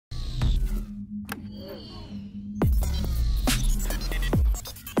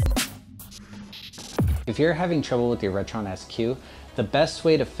If you're having trouble with your RetroN SQ, the best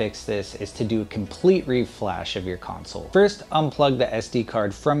way to fix this is to do a complete reflash of your console. First, unplug the SD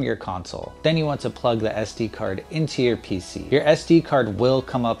card from your console. Then you want to plug the SD card into your PC. Your SD card will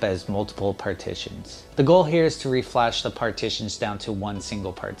come up as multiple partitions. The goal here is to reflash the partitions down to one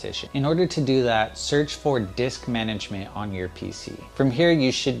single partition. In order to do that, search for disk management on your PC. From here,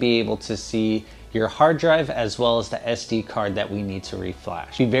 you should be able to see your hard drive as well as the SD card that we need to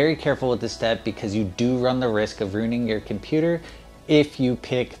reflash. Be very careful with this step because you do run the risk of ruining your computer if you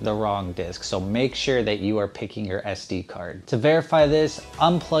pick the wrong disk. So make sure that you are picking your SD card. To verify this,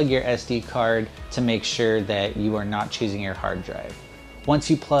 unplug your SD card to make sure that you are not choosing your hard drive. Once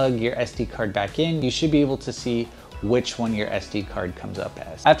you plug your SD card back in, you should be able to see which one your SD card comes up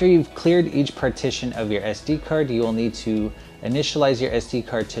as. After you've cleared each partition of your SD card, you will need to initialize your SD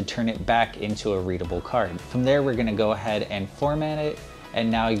card to turn it back into a readable card. From there, we're gonna go ahead and format it, and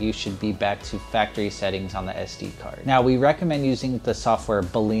now you should be back to factory settings on the SD card. Now, we recommend using the software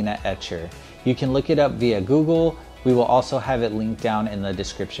Balena Etcher. You can look it up via Google. We will also have it linked down in the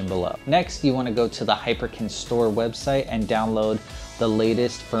description below. Next, you want to go to the Hyperkin store website and download the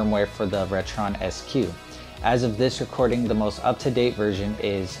latest firmware for the RetroN SQ. As of this recording, the most up-to-date version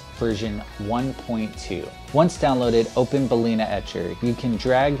is version 1.2. Once downloaded, open Balena Etcher. You can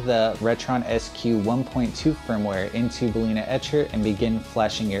drag the RetroN SQ 1.2 firmware into Balena Etcher and begin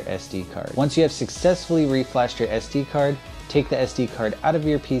flashing your SD card. Once you have successfully reflashed your SD card, take the SD card out of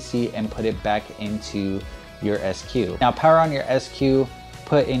your PC and put it back into your SQ. Now power on your SQ,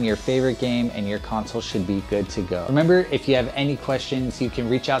 put in your favorite game, and your console should be good to go. Remember, if you have any questions, you can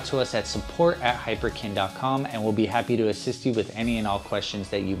reach out to us at support@hyperkin.com and we'll be happy to assist you with any and all questions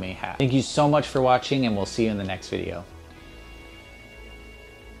that you may have. Thank you so much for watching, and we'll see you in the next video.